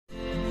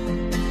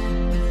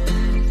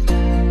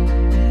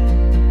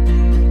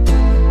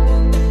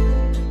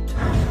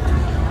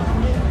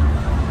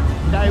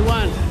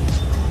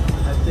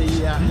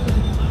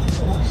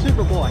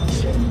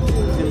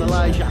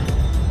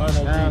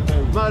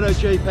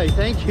GP,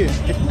 thank you.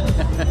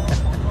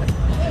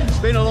 It's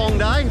been a long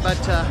day, but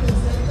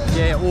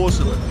yeah,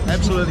 awesome,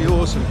 absolutely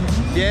awesome.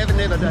 If you haven't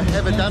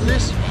ever done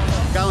this,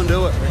 go and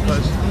do it,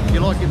 because if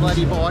you like your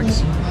bloody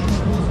bikes,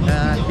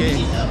 yeah,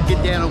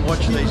 get down and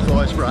watch these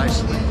guys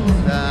race.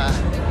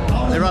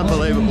 They're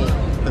unbelievable.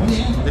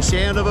 The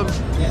sound of them,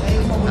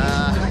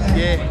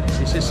 yeah,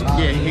 it's just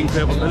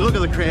incredible. But look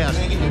at the crowd.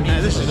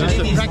 This is just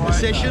a practice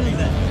session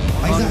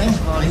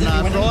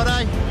on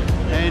Friday,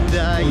 and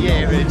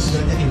yeah, it's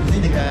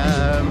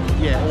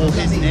all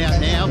heading out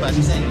now. But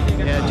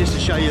just to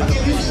show you.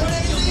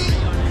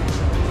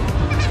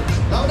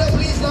 Louder,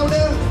 please,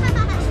 louder.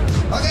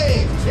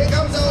 Okay, here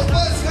comes our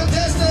first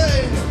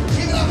contestant.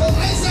 Give it up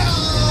for Isa.